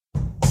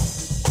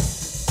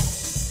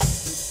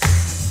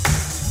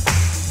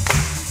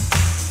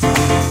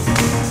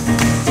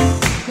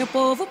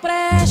povo,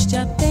 preste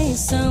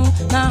atenção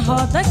na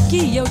roda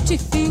que eu te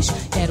fiz.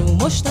 Quero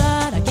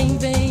mostrar a quem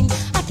vem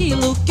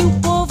aquilo que o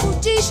povo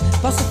diz.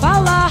 Posso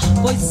falar,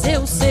 pois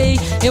eu sei.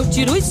 Eu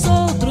tiro os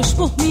outros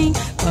por mim.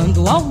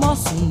 Quando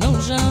almoço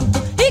não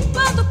janto e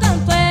quando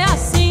canto é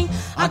assim.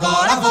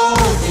 Agora vou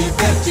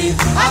divertir,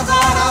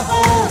 agora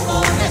vou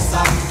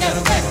começar.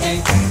 Quero ver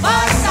quem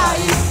vai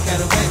sair,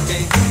 quero ver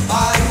quem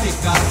vai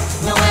ficar.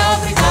 Não é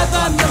obrigado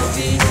a me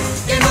ouvir,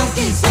 quem não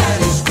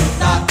quiser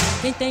escutar.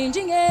 Quem tem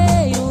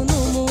dinheiro no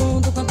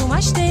mundo, quanto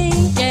mais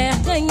tem, quer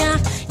ganhar.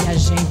 E a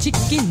gente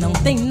que não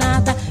tem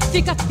nada,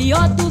 fica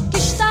pior do que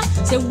está.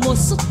 Seu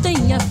moço,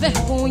 tenha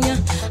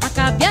vergonha,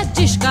 acabe a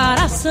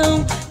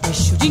descaração.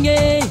 Deixe o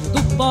dinheiro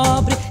do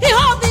pobre e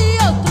roube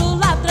outro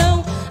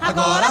ladrão.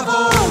 Agora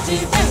vou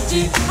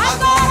divertir,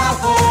 agora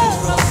vou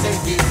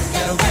prosseguir.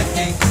 Quero ver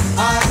quem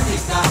vai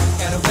ficar,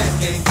 quero ver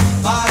quem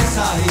vai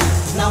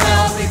sair. Não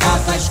é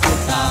obrigado a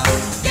escutar,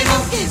 quem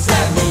não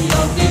quiser me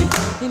ouvir.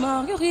 E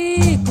morre o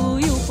rico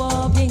e o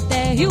pobre,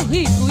 enterre o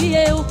rico e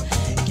eu.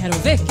 Quero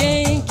ver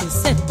quem que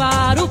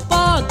separa o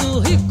pó do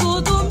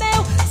rico do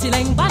meu. Se lá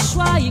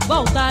embaixo há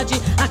igualdade,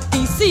 aqui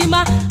em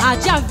cima há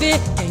de haver.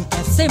 Quem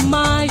quer ser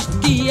mais do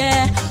que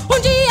é, um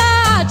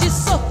dia há de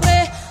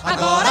sofrer.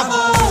 Agora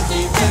vou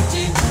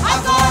divertir,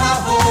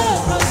 agora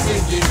vou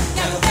prosseguir.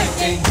 Quero ver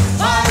quem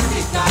vai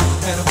ficar,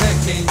 quero ver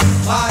quem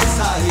vai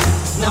sair.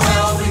 Não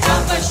é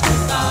obrigado a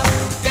escutar,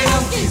 quem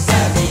não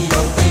quiser me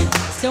ouvir.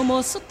 Seu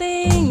moço,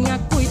 tenha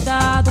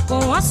cuidado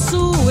com a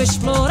sua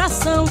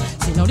exploração.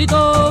 Se não lhe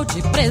dou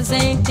de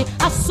presente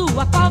a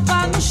sua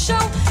cova no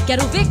chão.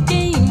 Quero ver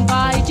quem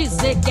vai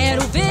dizer,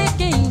 quero ver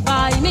quem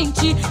vai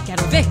mentir.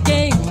 Quero ver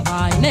quem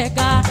vai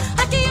negar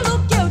aquilo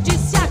que eu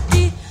disse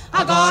aqui.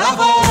 Agora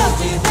vou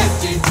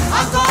divertir,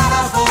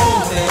 agora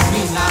vou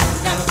terminar.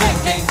 Quero ver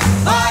quem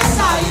vai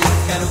sair,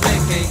 quero ver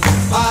quem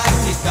vai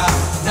ficar.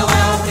 Não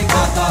é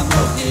obrigado a me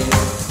ouvir,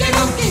 quem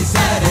não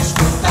quiser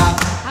escutar.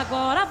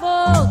 Agora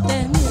vou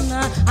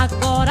terminar,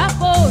 agora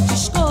vou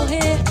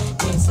discorrer.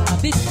 Quem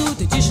sabe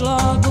tudo e diz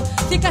logo,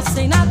 fica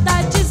sem nada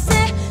a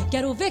dizer.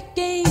 Quero ver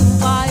quem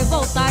vai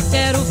voltar,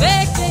 quero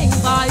ver quem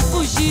vai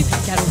fugir.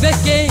 Quero ver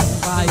quem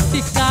vai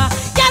ficar,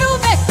 quero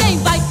ver quem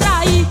vai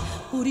trair.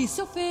 Por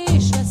isso eu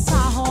fecho essa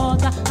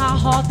roda, a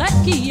roda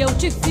que eu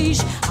te fiz.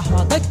 A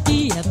roda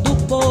que é do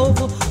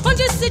povo,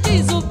 onde se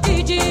diz o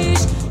que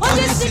diz.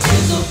 Onde se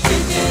diz o que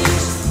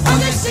diz,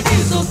 onde se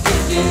diz o que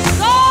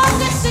diz.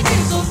 Onde se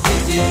diz o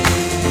que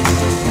diz.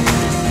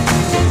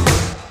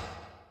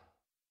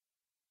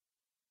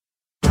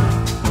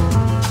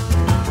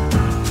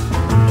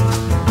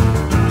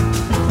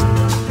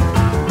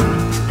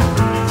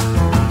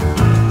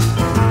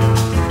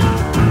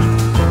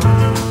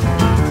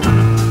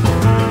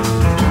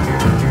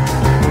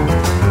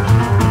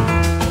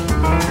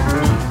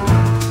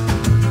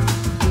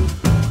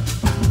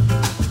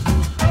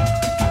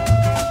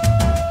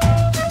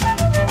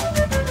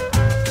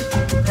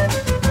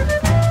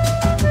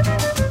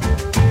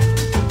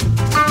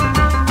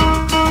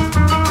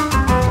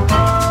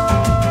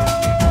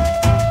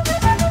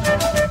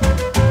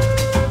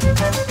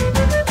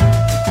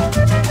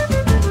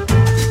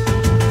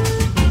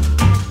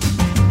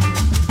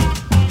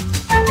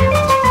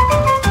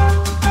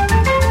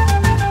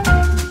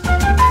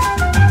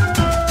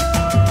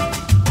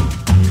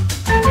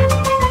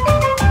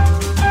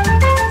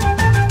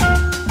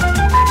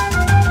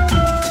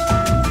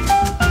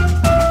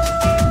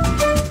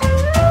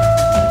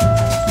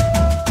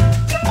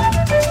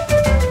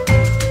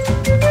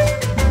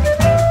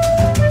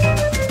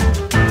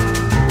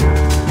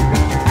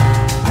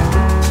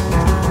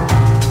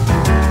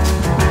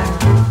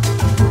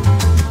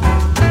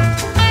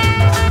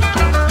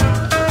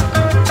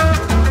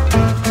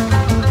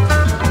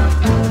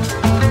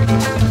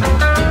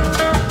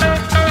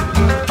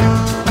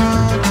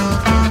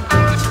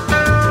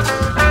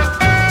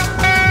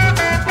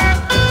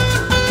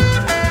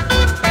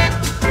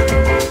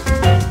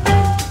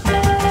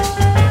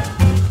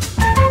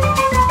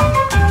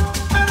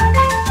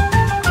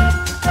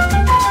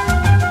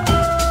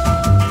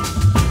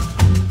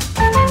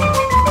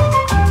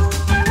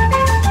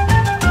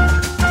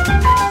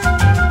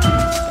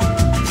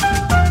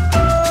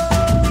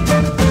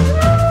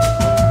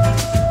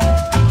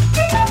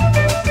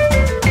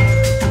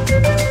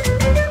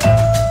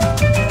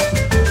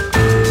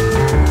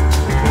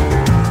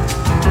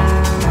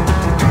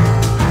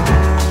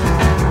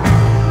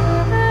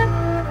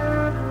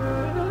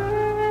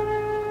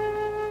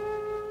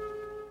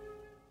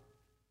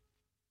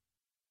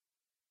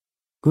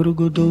 Guru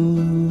gudu,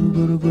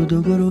 guru gudu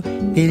guru,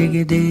 giri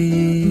gidi,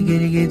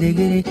 giri gidi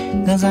giri,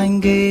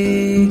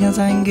 gazange,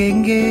 gazange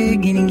ge,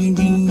 giri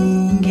gidi,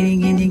 giri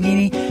gidi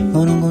giri,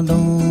 guru gudu,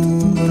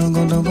 guru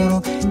gudu guru,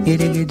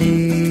 giri gidi,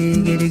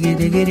 giri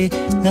gidi giri,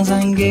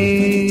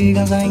 gazange,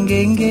 gazange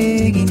ge,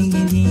 giri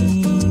gidi,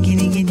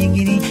 giri gidi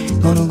giri,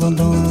 guru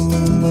gudu,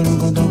 guru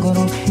gudu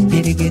guru,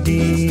 giri gidi,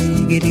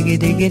 giri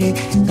gidi giri,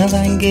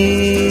 gazange,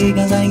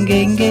 gazange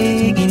ge,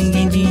 giri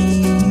gidi,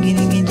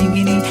 giri gidi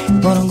giri,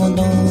 guru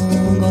gudu.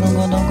 Goro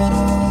goro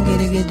goro,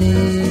 giri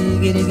giri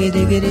gere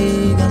gere gere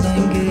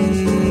gazange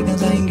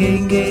gazange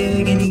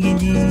gere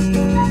gere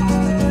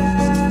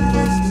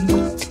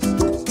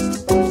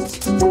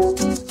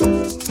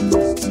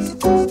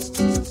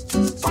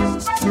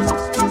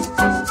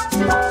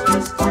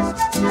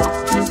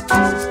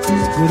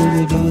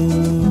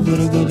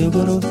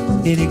guru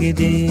gere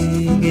gere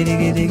gere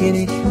gere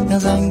gere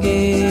gazange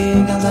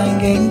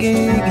gazange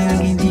gere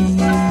gere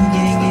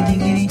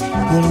gere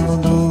guru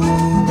guru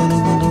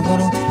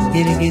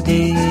gere gere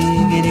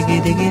gere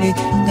gere gere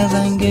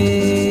gazange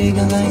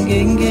gazange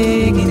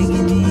gere gere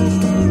gere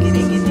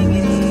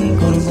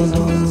guru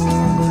guru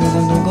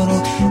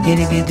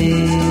gere gere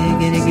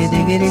gere gere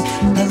gere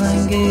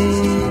gazange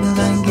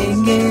gazange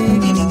gere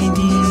gere gere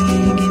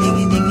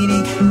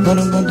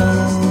guru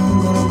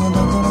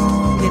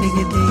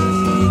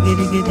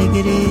gere gere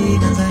gere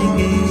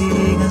gazange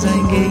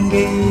gazange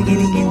gere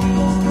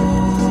gere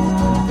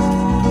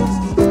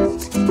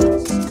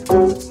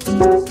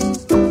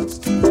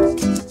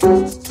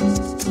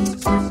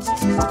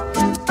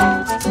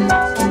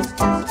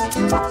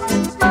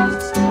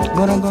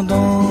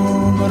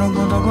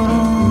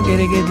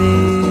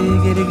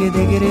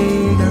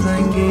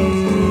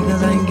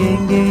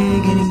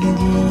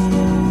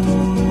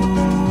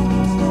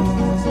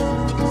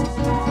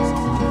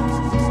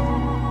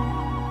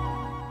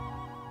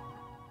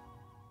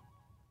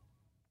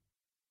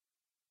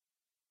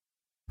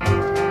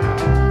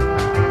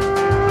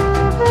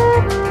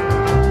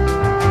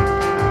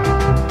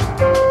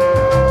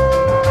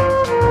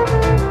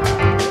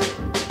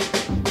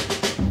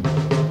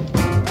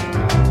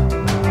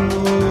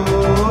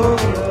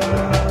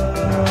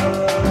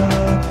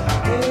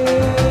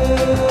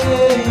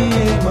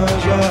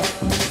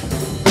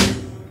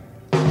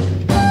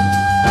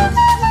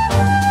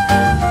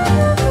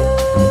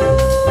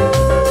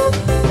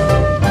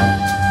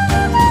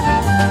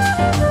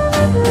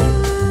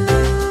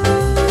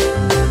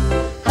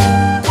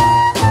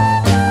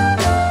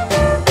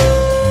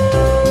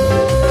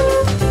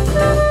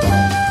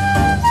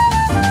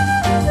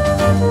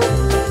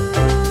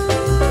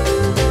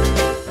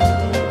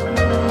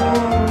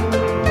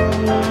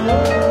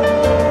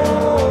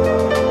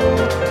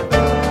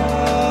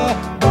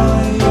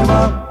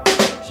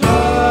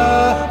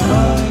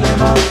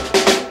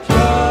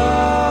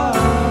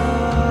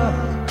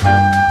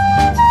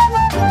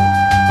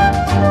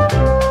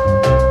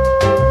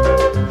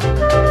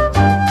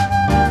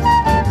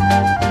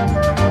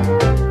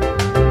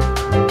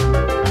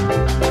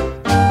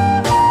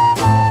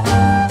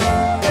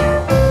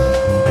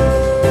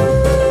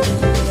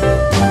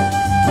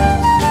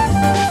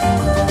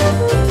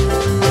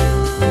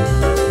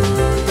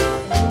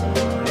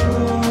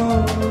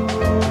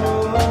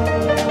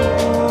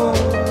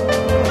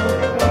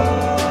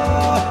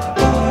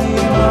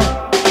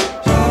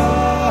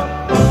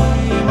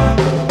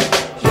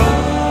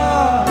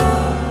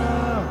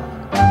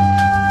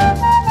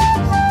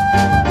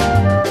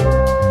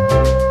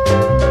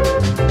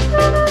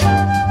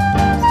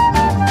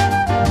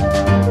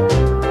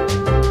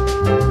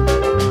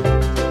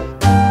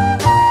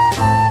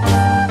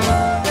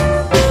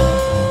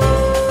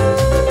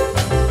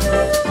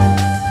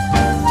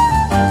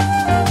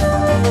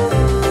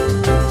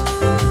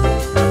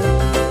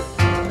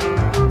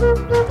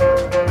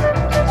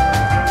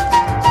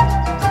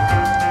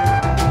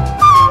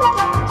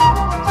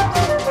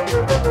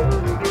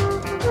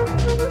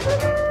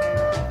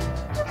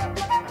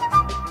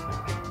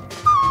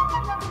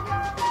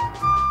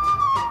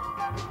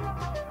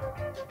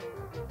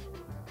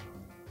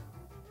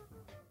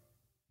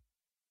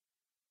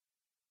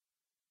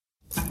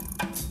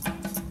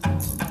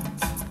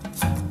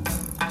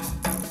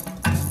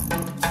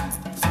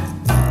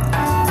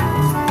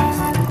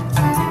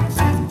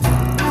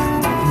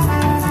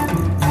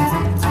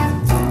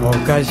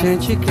Pouca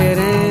gente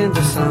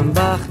querendo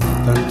sambar,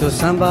 tanto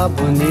samba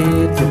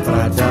bonito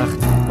pra dar.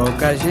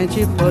 Pouca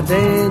gente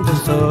podendo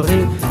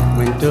sorrir,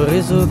 muito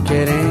riso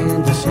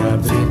querendo se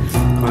abrir.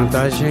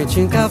 Quanta gente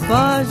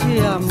incapaz de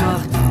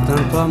amar,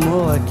 tanto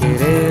amor a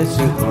querer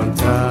se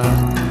encontrar.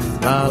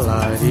 Lá,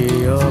 lá,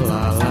 rio,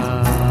 lá,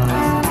 lá.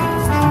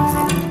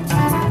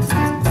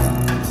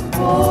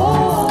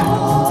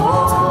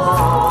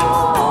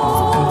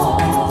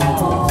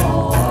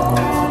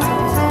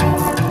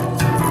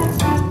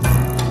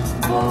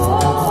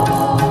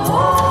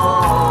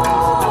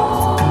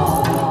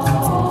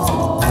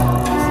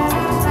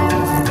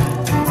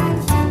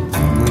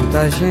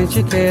 Muita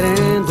gente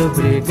querendo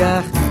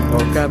brigar,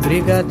 pouca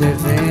briga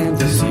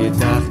devendo se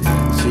dar.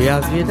 Se a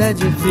vida é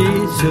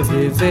difícil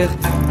viver,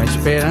 a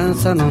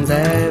esperança não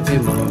deve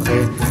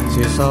morrer.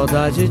 Se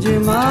saudade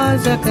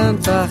demais é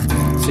cantar,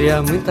 se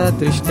há muita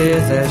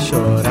tristeza é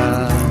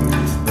chorar.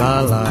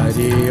 Lá, lá,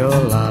 rio,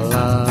 lá,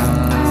 lá.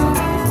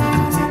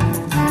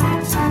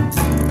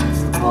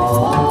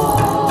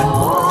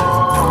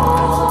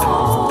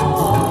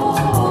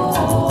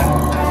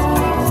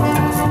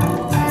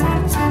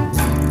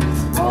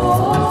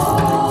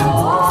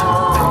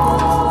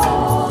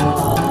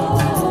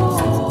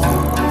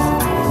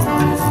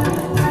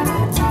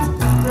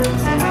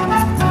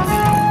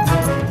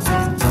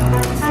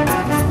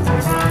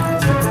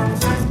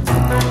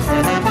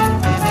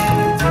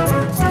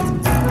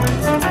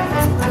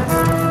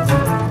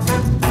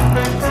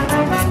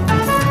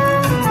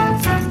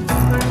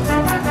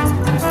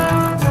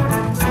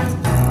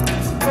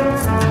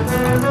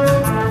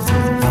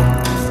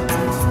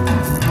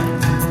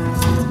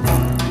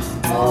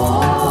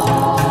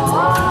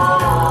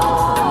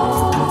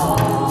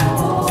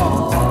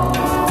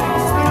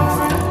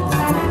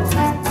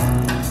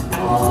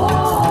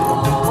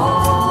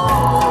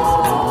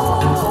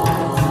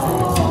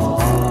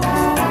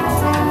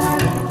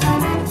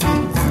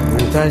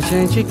 Muita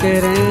gente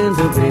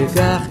querendo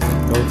brigar,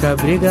 pouca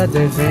briga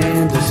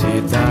devendo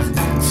se dar.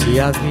 Se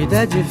a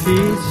vida é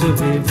difícil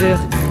viver,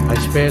 a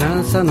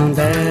esperança não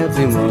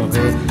deve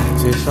morrer.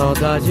 Se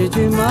saudade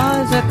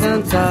demais é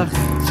cantar,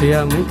 se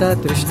há muita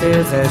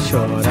tristeza é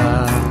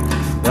chorar.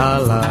 Lá,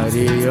 lá,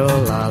 rio,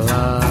 lá,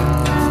 lá.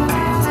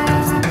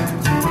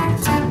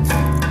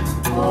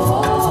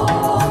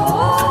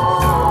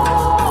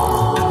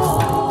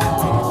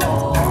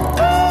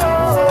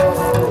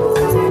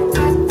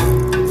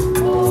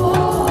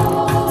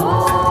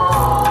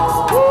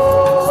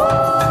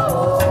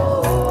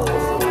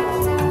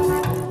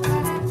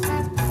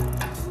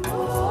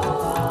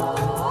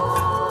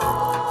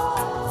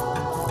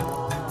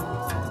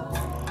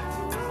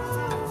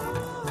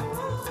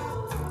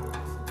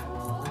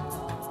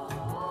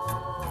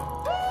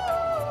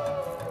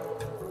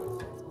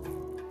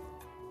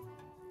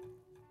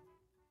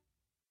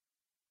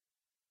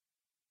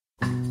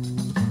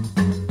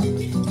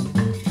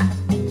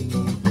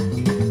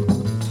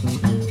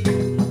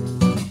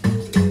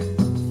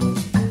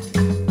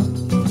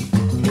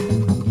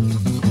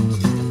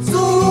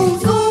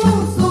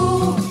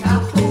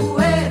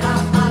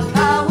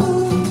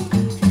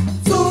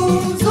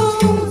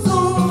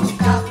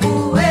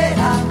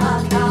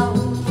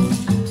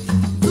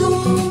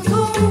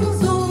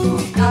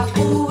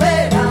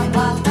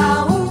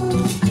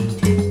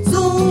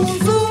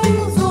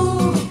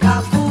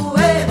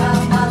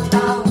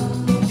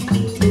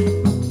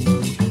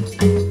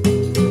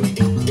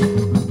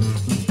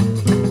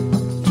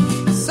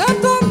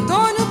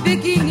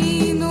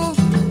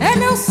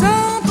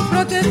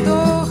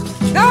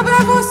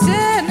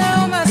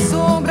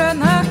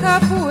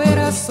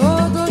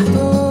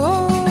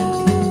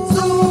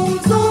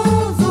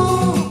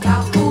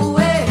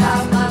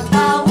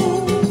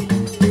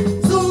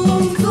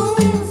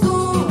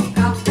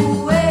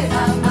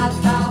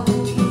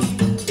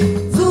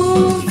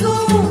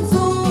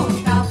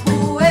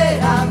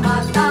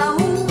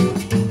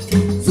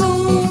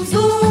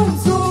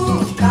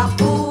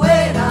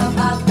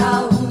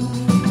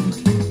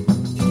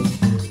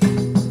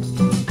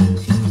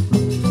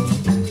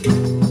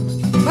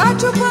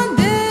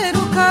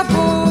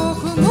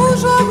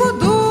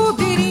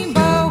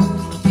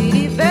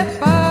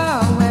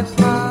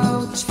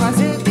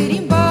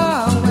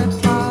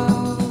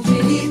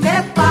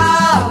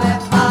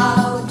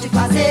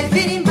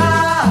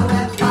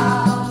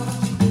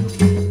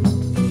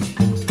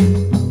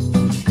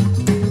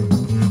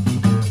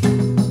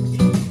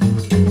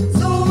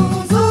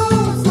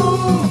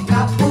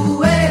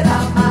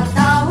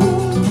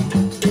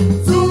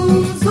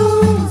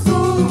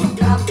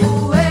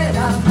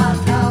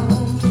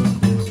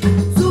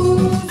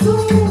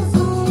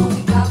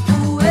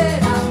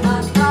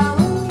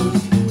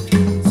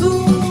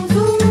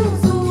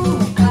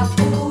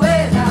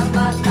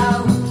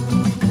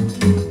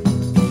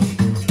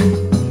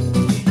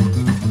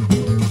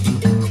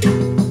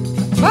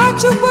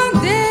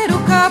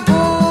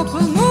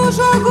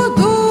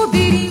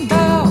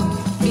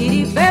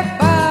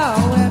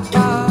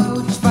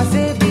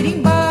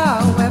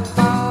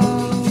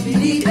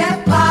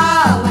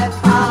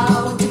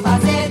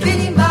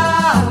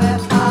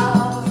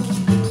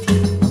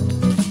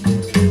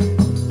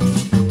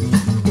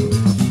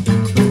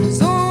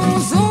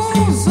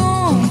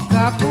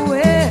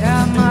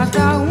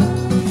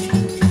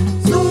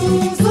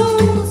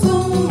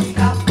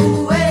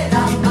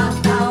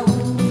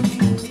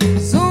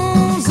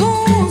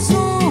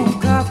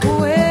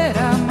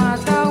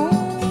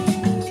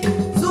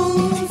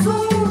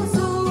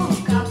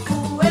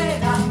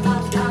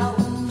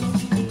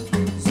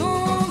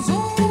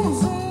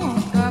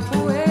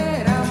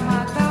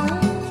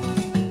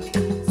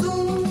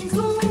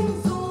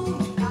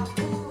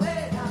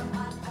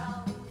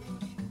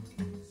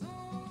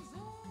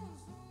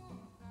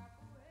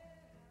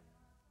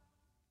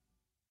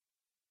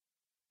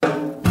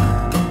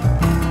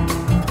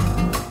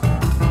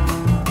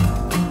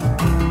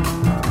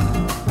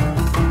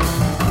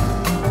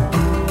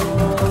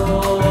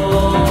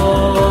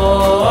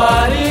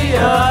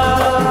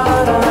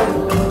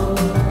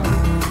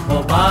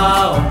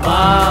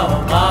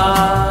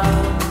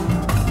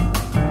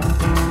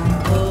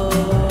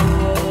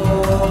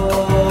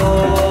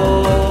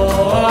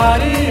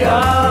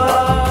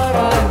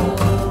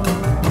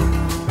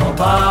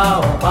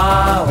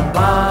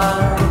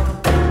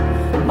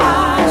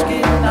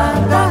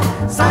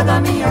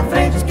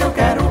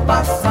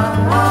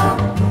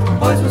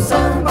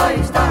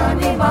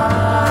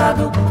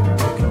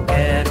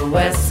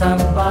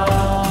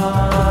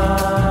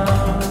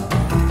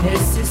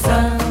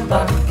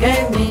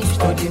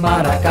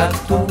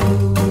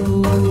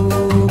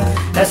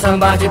 É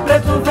samba de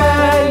preto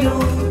velho,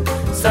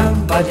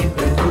 samba de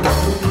preto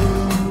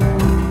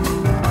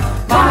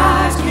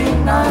mais que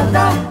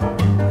nada.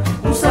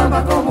 Um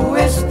samba como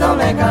esse tão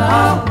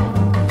legal,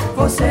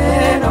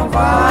 você não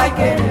vai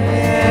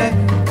querer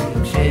que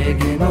eu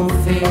chegue no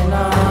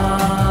final.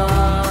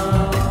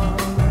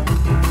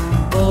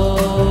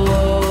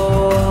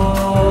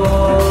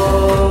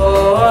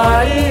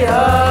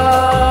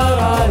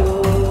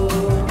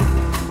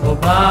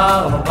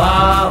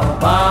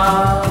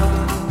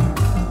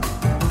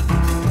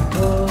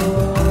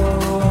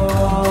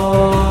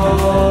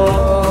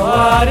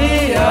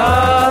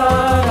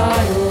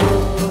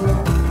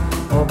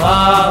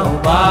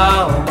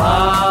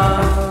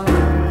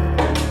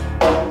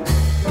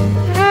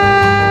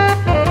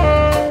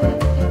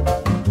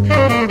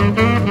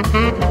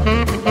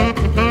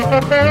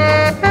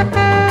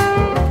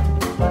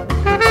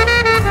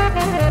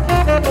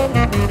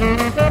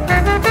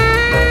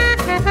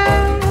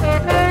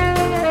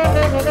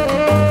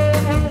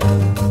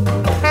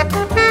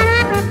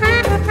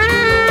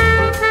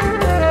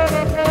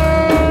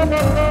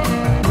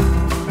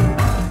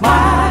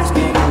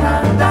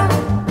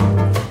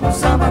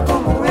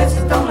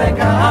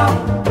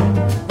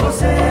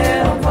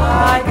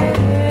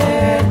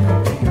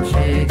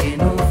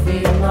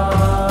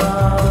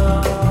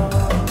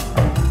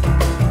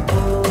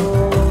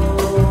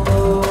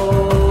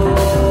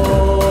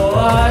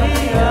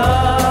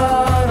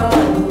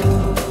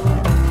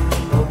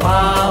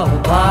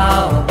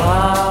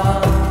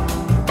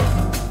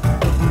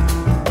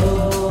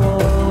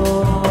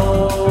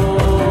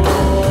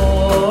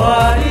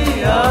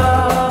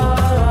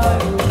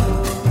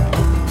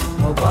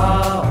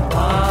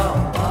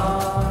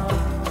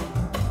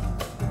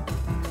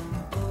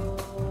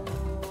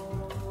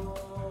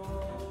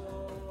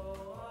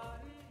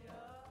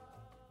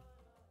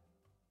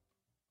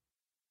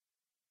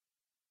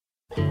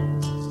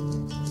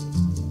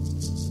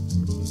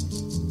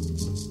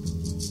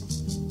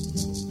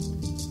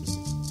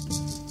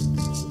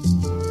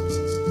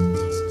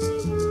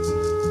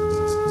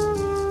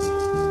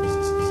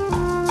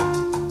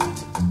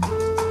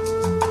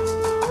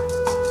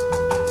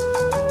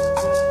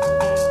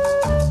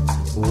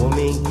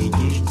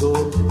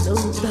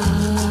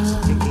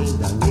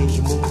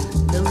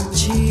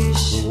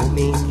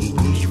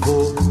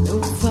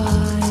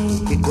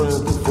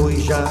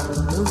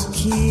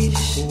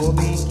 quis. O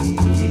homem que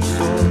diz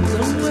sou.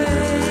 Não é.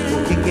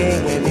 Porque quem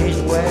é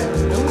mesmo é.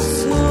 Não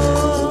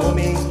sou. O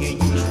homem que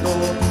diz tô.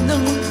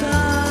 Não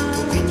tá.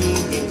 Porque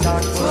ninguém tá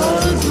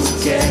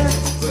Quando quer.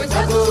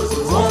 Coitado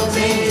do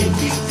homem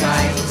que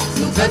cai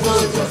no canto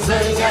de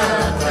ossanha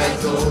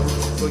traidor.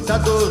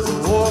 Coitado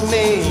do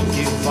homem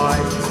que vai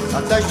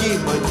atrás de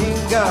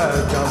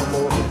mandinga de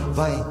amor.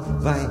 Vai,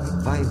 vai,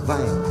 vai,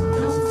 vai.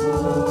 Não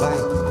vou. Vai,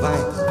 vai,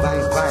 vai,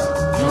 vai.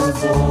 Não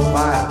vou.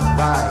 Vai,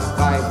 vai,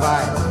 vai,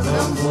 vai.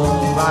 Não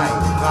vou. Vai,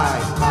 vai,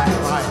 vai,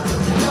 vai.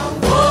 Não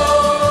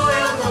vou,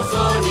 eu não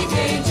sou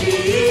ninguém de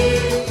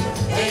ir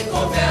em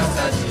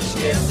conversa de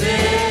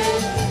esquecer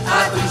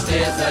a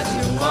tristeza de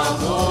um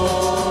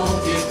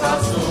amor que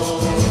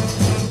passou.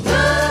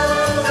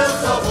 Não, eu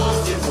só vou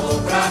se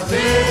for pra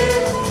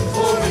ver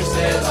uma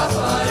estrela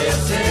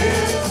aparecer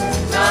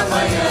na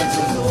manhã de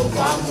um novo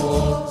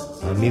amor.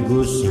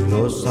 Amigo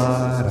senhor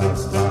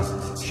Saravá,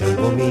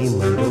 Xangô me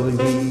mandou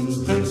lhe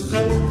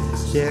dizer: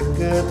 se é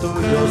canto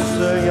de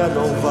ossanha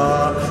não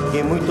vá,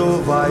 quem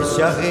muito vai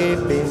se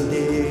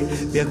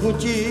arrepender.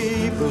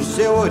 Pergunte pro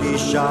seu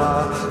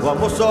orixá, o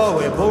amor só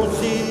é bom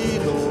se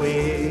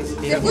doer.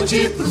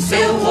 Pergunte pro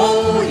seu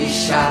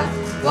orixá,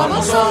 o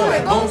amor só é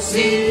bom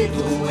se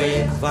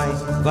doer. Vai,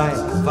 vai,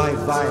 vai,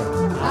 vai.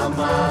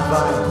 Amar,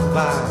 Vai,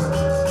 vai.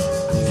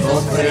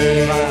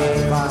 sofrer,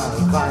 Vai, vai,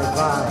 vai,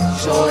 vai.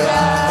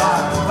 chorar,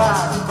 Vai,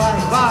 vai, vai,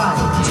 vai.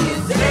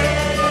 dizer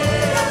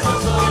eu não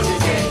sou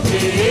ninguém de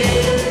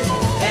ir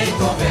em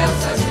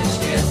conversa de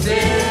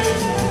esquecer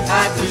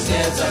a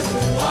tristeza do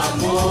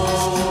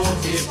amor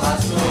que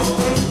passou.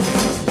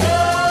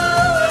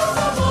 Não, eu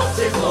só vou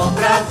se for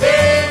pra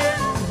ver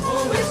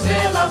uma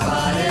estrela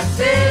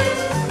aparecer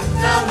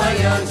na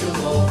manhã de um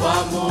novo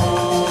amor.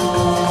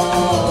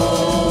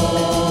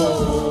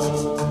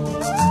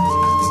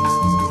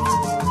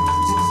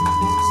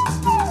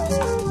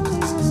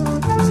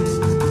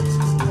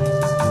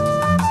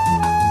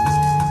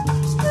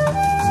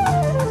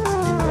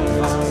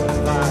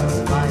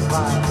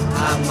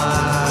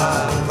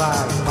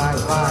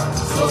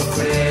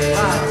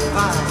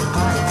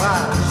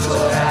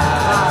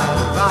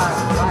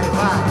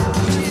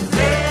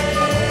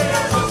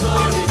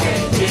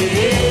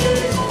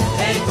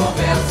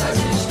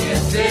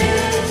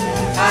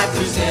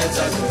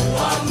 Tristeza do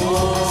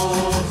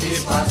amor que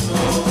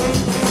passou.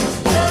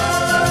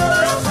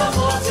 Não, eu só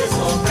vou se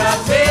for pra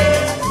ver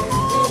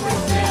uma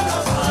estrela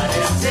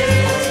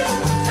aparecer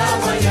na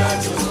manhã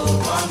de um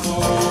novo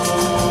amor.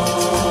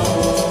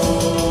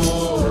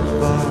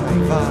 Vai,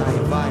 vai,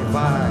 vai,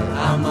 vai.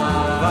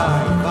 Amar,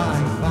 Vai,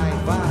 vai, vai,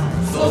 vai.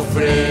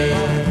 sofrer,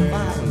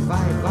 Vai,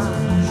 vai, vai.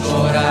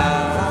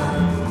 chorar,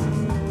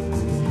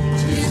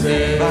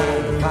 dizer, Vai,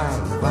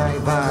 vai,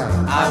 vai.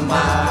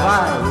 amar,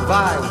 Vai,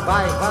 vai,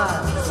 vai, vai.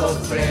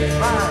 sofrer,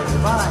 Vai,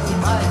 vai,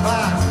 vai,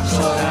 vai.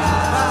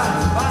 chorar. Vai,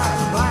 vai,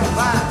 vai,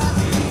 vai.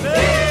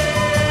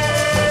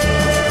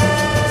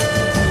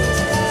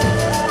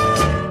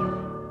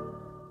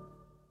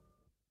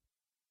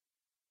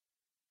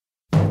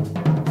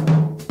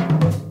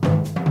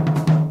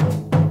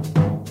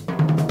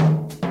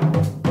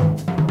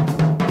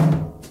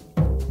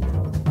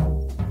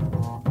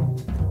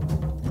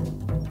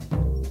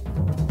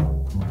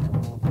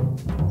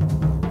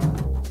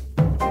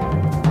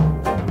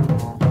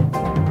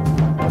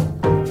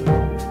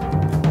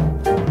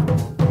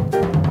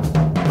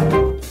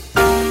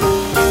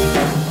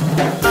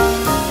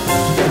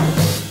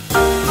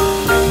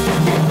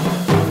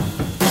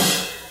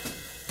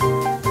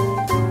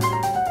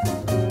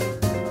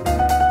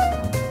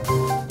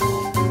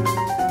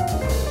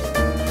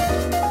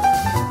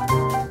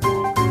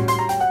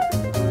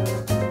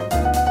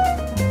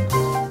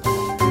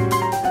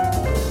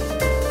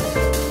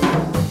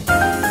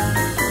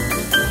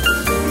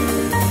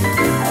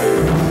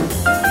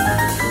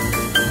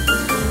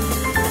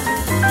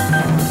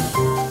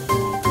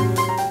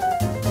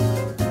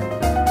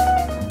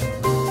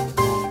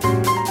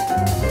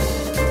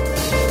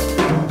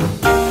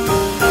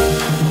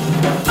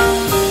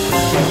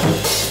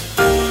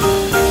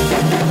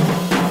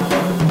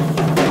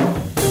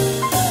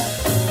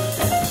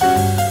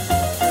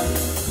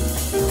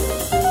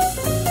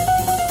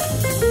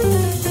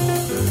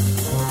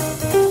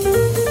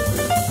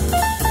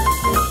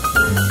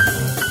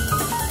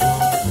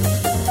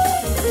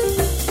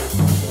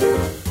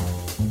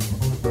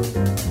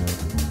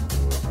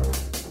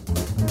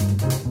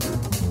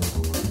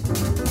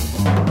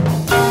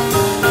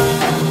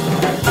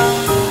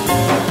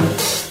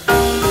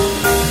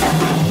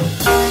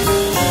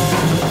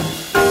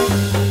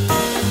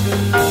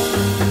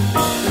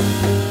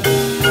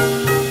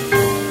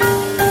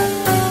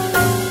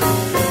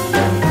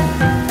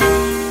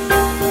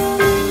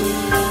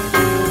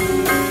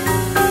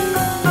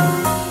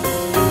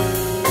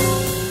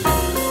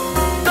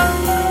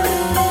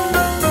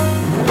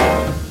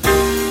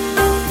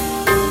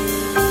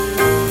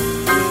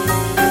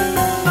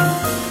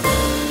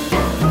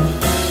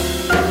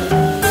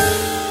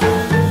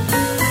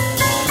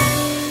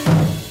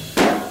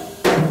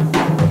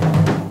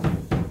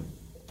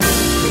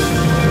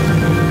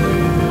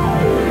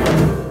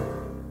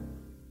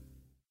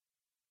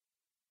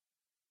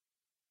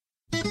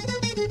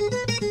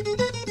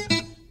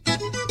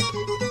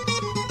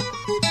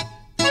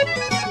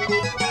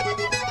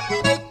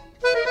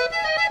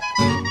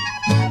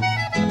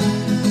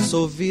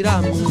 Sou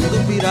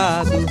viramundo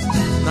virado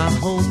na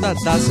ronda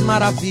das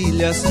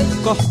maravilhas,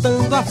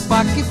 cortando a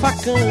faca e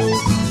facão,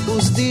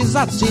 os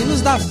desatinos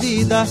da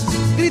vida,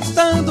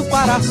 gritando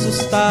para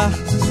assustar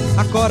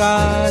a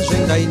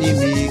coragem da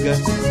inimiga,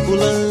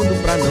 pulando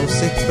pra não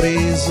ser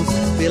preso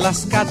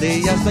pelas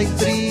cadeias da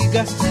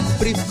intriga.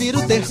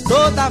 Prefiro ter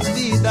toda a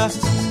vida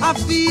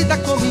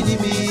como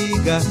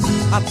inimiga,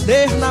 a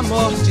ter na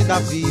morte da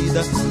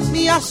vida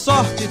minha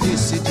sorte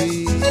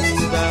decidida.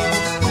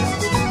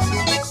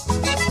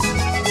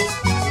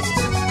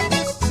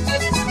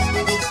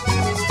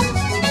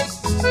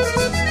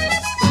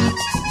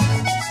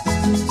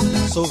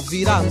 Sou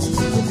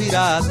viramundo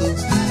virado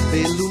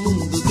pelo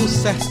mundo do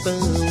sertão,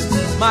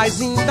 mas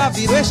ainda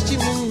viro este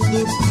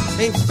mundo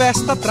em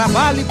festa,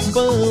 trabalho e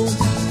pão.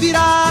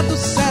 Virado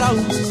será o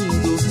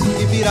mundo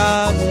e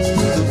virá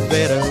mundo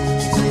verão.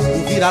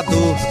 O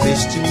virador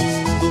deste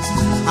mundo,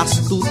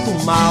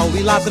 astuto, mau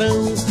e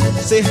ladrão,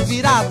 ser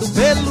virado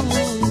pelo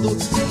mundo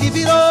que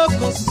virou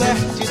com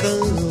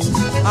certidão.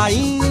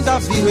 Ainda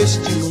viro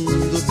este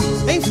mundo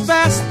em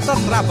festa,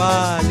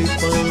 trabalho e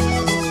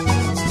pão.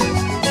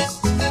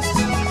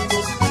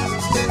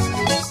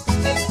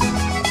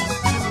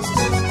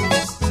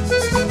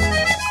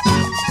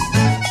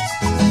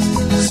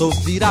 Sou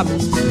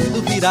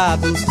viramundo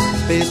virado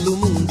pelo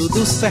mundo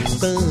do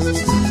sertão,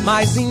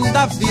 mas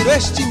ainda viro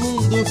este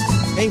mundo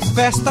em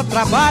festa,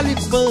 trabalho e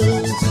pão.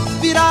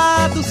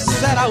 Virado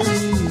será o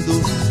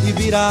mundo e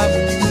virá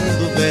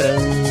mundo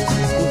verão.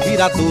 O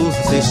virador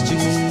deste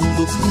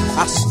mundo,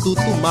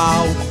 astuto,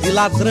 mau e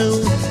ladrão,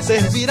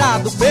 ser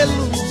virado pelo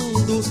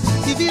mundo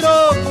que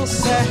virou com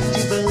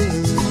certidão.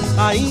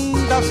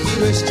 Ainda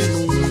viro este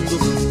mundo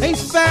em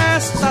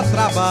festa,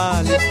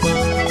 trabalho e pão.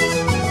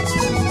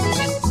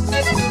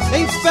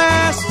 Em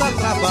festa,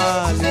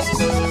 trabalho e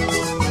pão.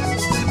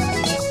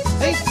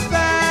 Em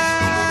festa,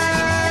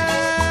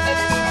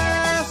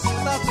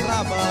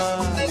 trabalho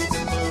e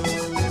pão.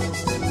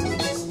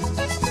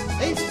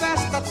 Em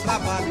festa,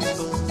 trabalho e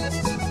pão.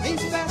 Em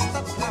festa,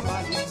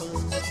 trabalho e pão.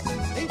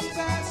 Em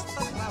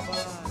festa,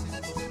 trabalho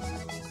e pão.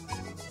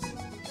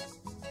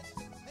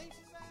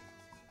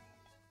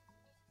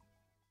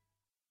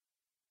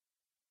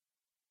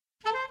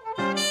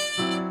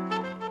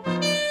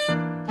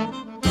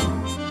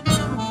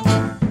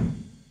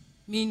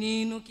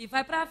 Menino que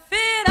vai pra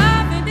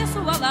feira vender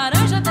sua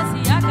laranja até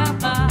se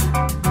acabar.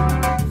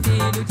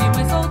 Filho de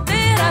mãe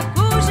solteira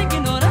cuja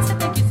ignorância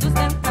tem que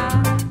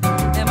sustentar.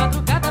 É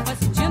madrugada, vai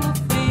sentindo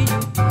frio,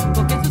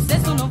 porque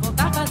sucesso não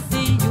voltar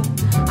vazio.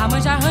 A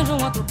mãe já arranja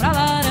um outro pra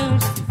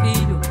laranja. Esse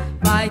filho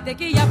vai ter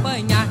que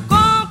apanhar.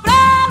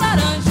 Comprar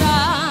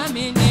laranja,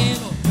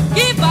 menino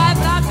que vai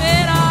pra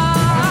feira.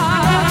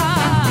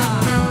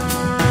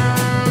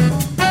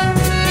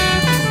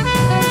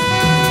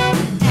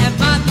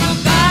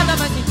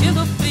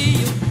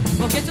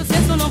 Porque se o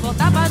cesto não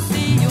voltar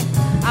vazio,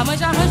 a mãe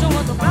já arranja um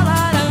outro pra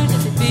laranja.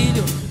 Esse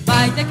filho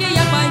vai ter que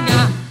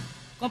apanhar.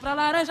 Compra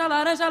laranja,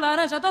 laranja,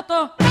 laranja,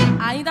 doutor,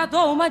 ainda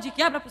dou uma de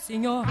quebra pro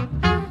senhor.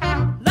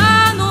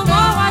 Lá no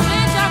morro a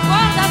gente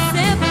acorda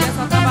cedo e é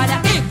só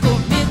trabalhar. E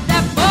comida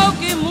é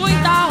pouco e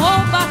muita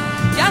roupa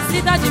que a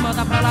cidade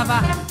manda pra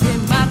lavar. De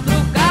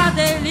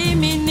madrugada ele,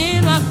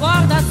 menino,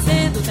 acorda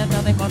cedo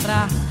tentando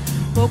encontrar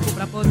pouco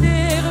pra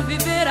poder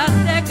viver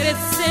até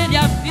crescer e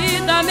a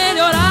vida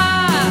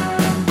melhorar.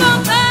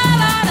 Comprar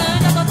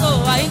laranja,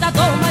 doutor, ainda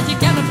dou uma de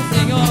quebra pro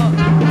senhor.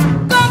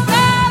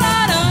 Comprar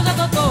laranja,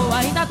 doutor,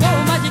 ainda dou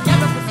uma de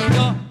quebra pro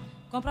senhor.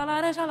 Comprar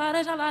laranja,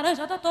 laranja,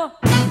 laranja, doutor,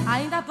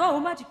 ainda dou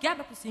uma de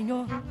quebra pro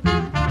senhor.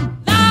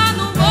 Lá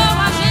no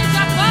morro a gente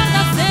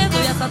acorda cedo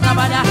e é só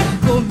trabalhar.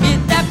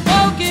 Comida é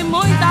pouco e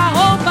muita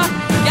roupa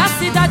que a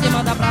cidade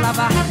manda pra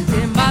lavar.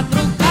 De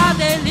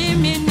madrugada ele,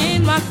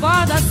 menino,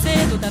 acorda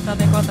cedo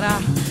tentando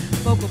encontrar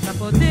pouco pra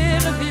poder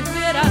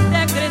viver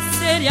até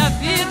crescer e a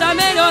vida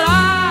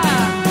melhorar.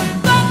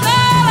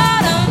 Comprei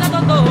laranja,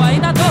 doutor,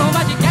 ainda dou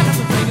uma de quebra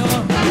pro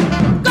senhor.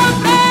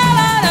 Comprei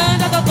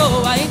laranja,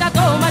 doutor, ainda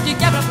dou uma de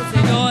quebra pro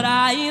senhor.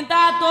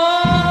 Ainda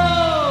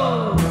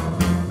dou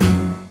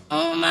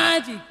uma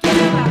de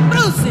quebra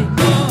pro senhor.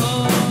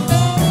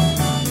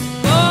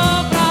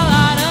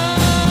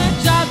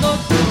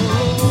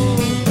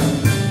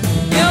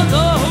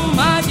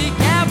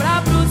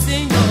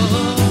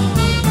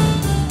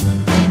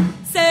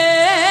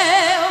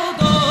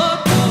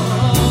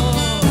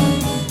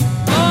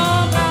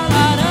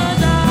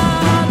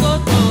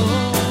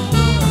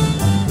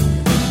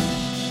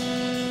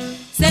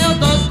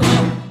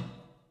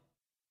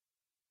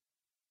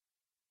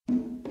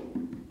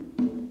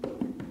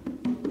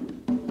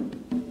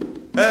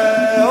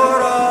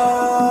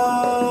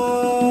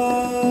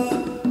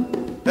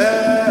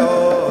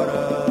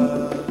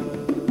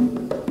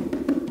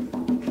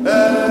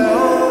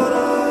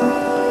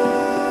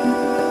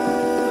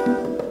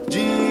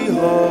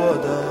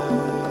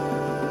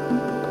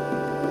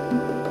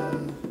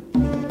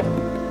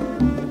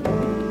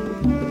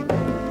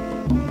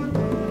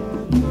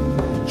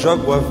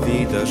 Jogo a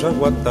vida,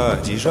 jogo a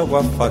tarde, jogo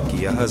a faca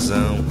e a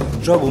razão.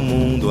 Jogo o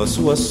mundo, a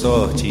sua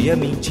sorte e a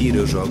mentira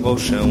eu jogo ao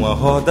chão. A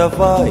roda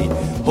vai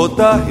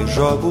rodar, eu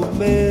jogo o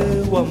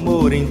meu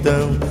amor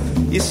então.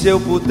 E se eu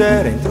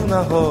puder, entro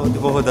na roda,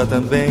 vou rodar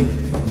também.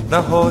 Na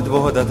roda, vou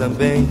rodar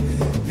também.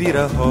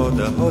 Vira a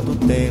roda, roda o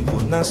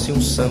tempo, nasce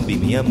um samba em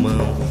minha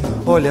mão.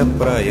 Olha a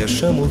praia,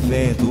 chama o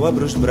vento,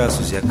 abro os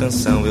braços e a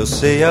canção. Eu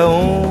sei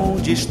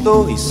aonde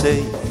estou e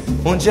sei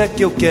onde é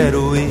que eu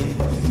quero ir.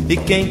 E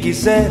quem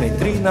quiser,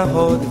 entre na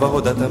roda, vai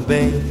rodar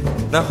também.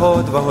 Na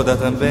roda, vai rodar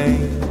também.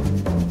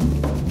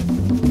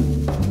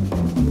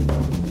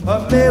 Ah,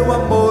 meu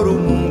amor, o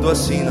mundo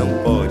assim não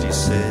pode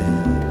ser.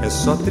 É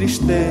só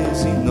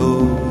tristeza e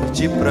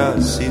noite pra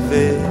se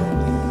ver.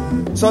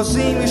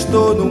 Sozinho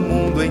estou no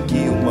mundo em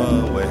que o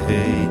mal é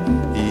rei.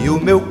 E o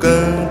meu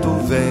canto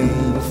vem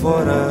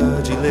fora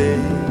de lei.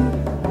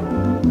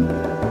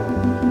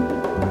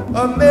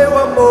 Ah, meu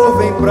amor,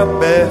 vem pra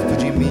perto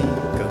de mim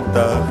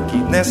cantar, que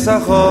nessa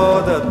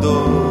roda a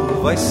dor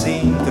vai se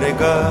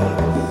entregar.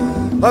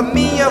 A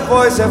minha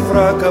voz é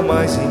fraca,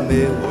 mas em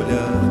meu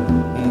olhar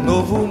um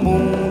novo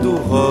mundo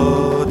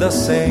roda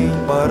sem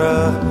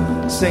parar,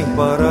 sem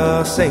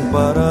parar, sem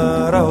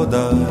parar, a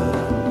rodar,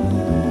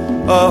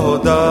 a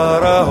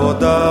rodar, a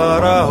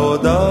rodar, a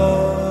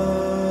rodar.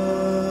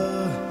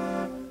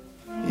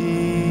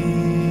 E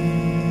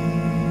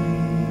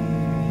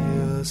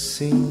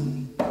assim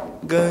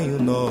ganho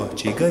o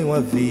norte, ganho a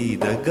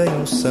vida,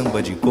 ganho um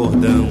samba de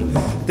cordão.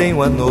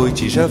 Tenho a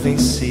noite já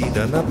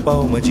vencida na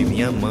palma de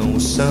minha mão. O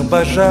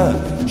samba já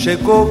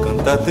chegou,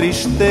 canta a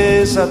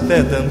tristeza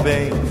até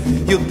também.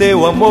 E o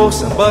teu amor,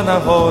 samba na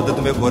roda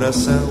do meu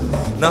coração.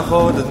 Na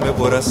roda do meu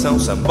coração,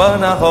 samba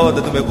na roda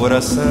do meu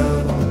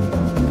coração.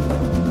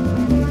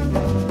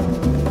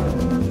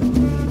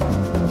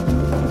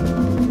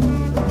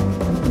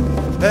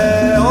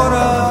 É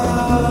hora,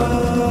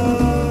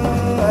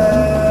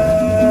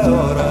 é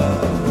hora,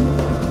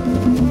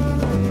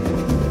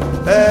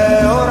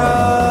 é hora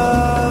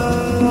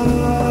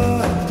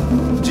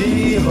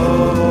de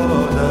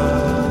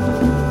rodar.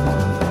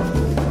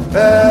 É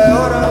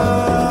hora,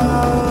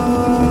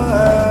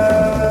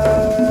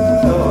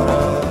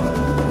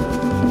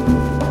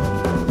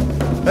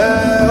 é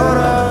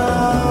hora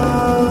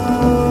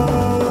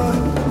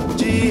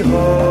de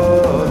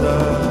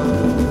rodar,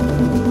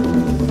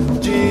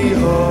 de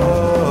rodar.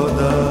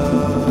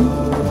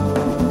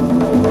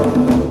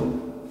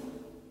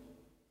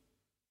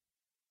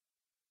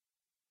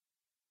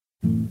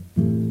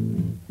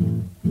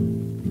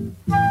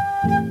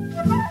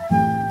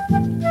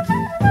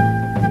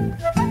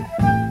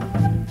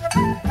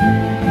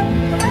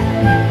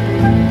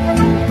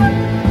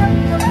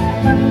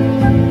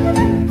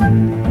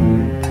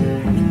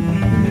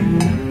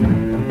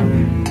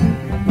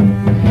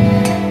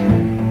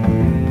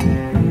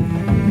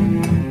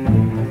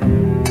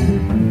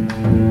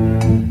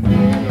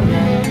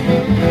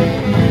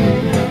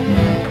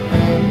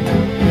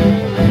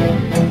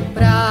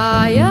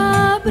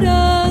 Praia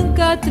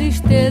branca,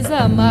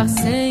 tristeza, mar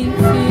sem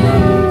fim.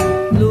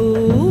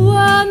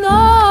 Lua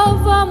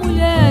nova,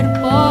 mulher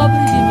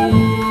pobre de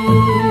mim.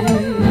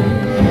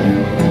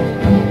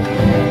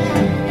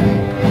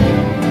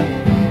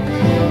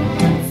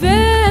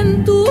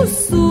 Vento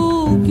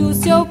sul que o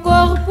seu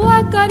corpo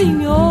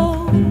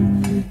acarinhou.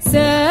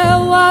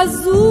 Céu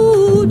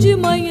azul de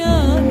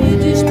manhã me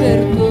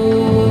despertou.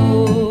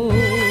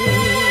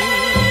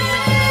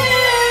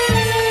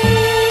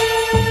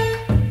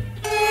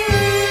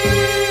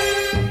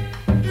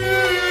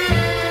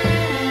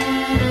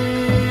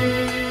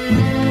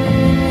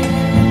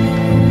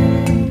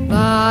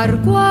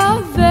 Barco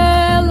a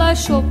vela,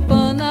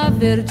 chopana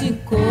verde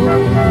cor.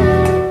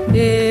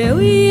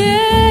 Eu e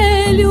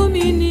ele, o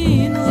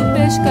menino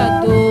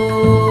pescador.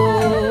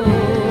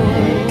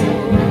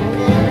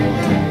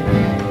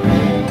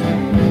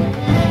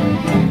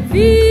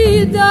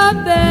 Vida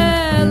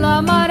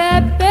bela,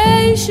 maré,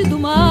 peixe do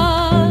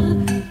mar.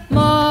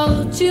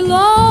 Morte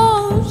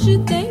longe,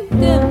 tem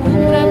tempo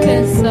pra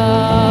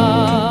pensar.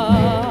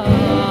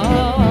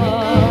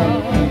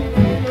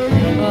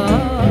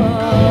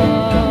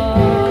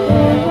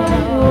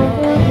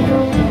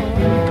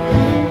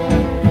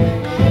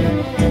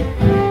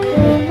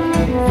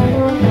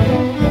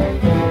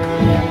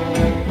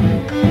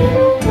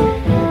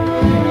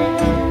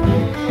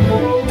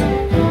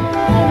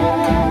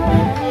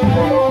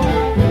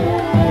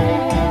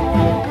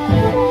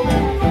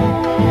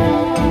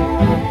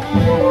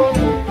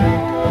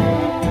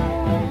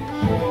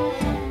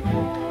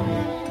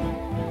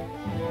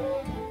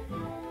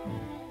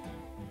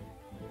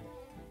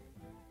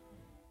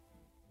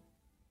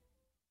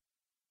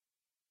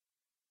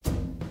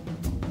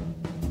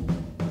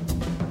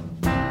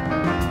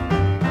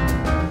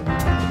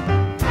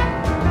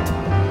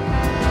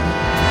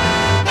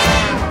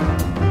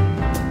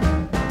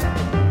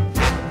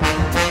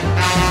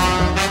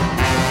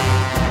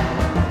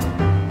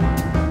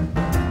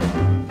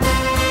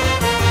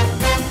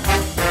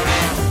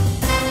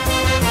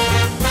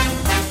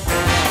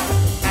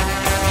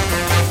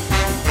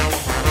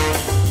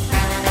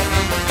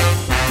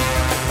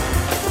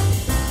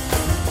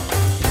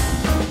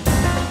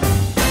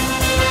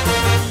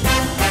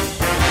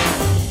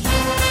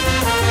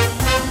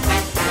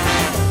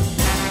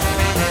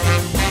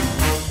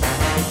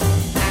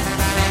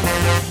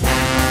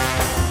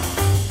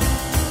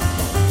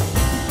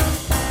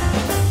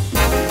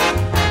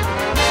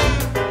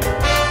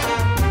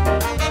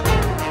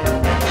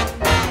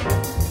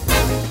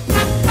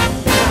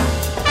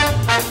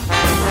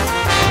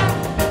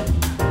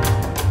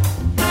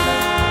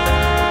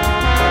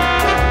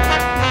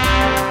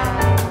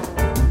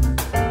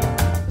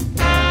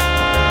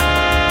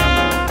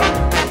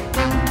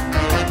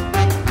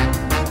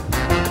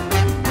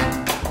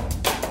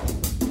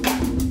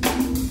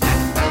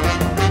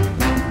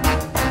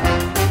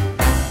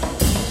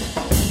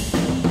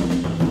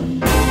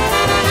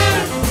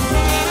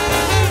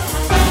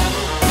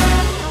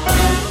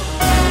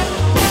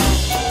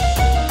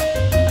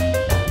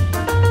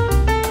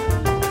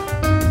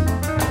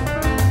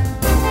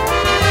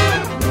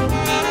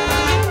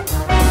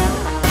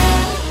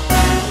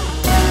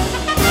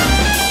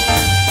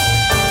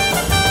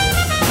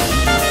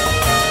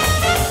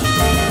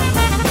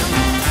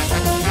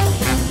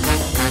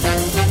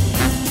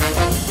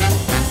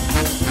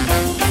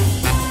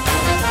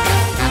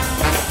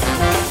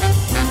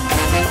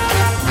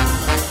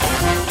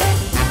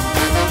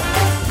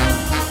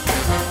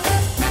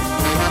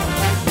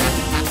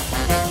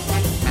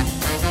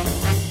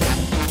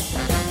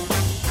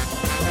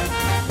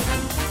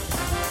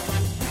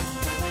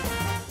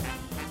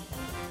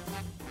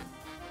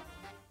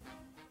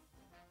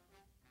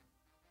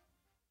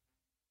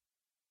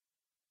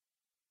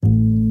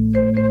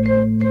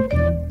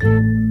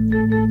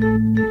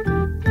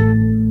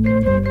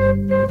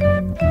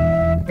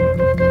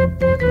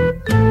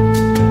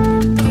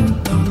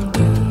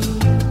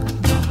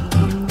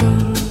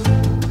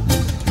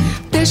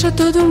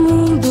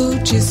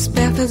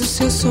 desperta do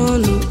seu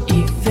sono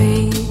e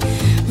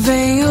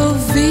vem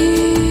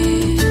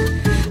ouvir.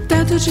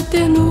 Tanto de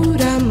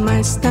ternura,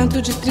 mas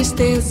tanto de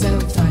tristeza.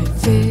 Vai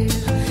ver,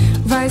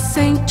 vai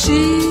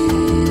sentir.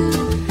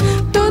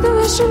 Todo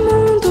este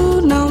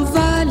mundo não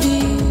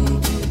vale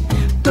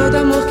todo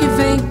amor que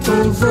vem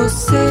com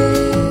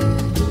você.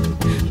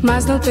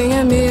 Mas não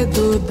tenha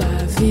medo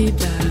da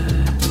vida,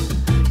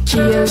 que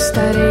eu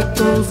estarei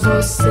com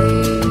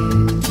você.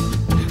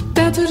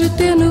 Tanto de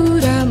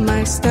ternura,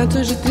 mas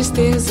tanto de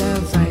tristeza.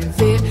 Vai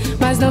ver,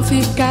 mas não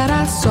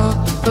ficará só.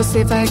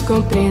 Você vai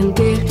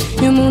compreender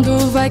e o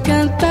mundo vai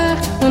cantar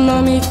o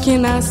nome que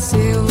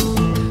nasceu.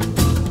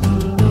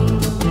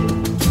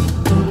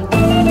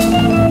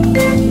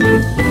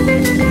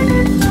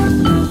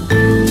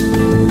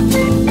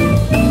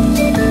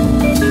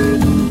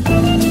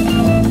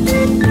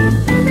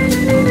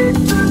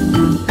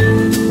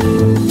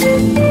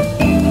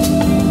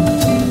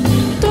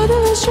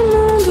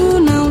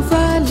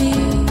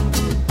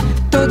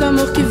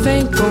 Que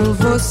vem com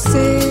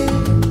você,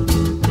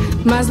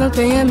 mas não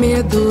tenha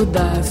medo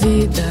da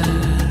vida,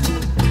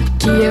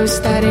 que eu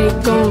estarei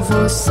com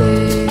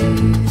você.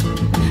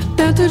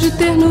 Tanto de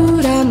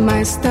ternura,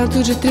 mas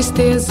tanto de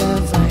tristeza.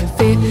 Vai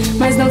ver,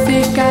 mas não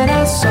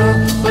ficará só.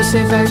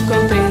 Você vai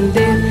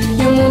compreender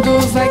e o mundo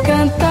vai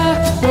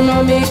cantar o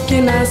nome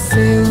que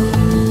nasceu.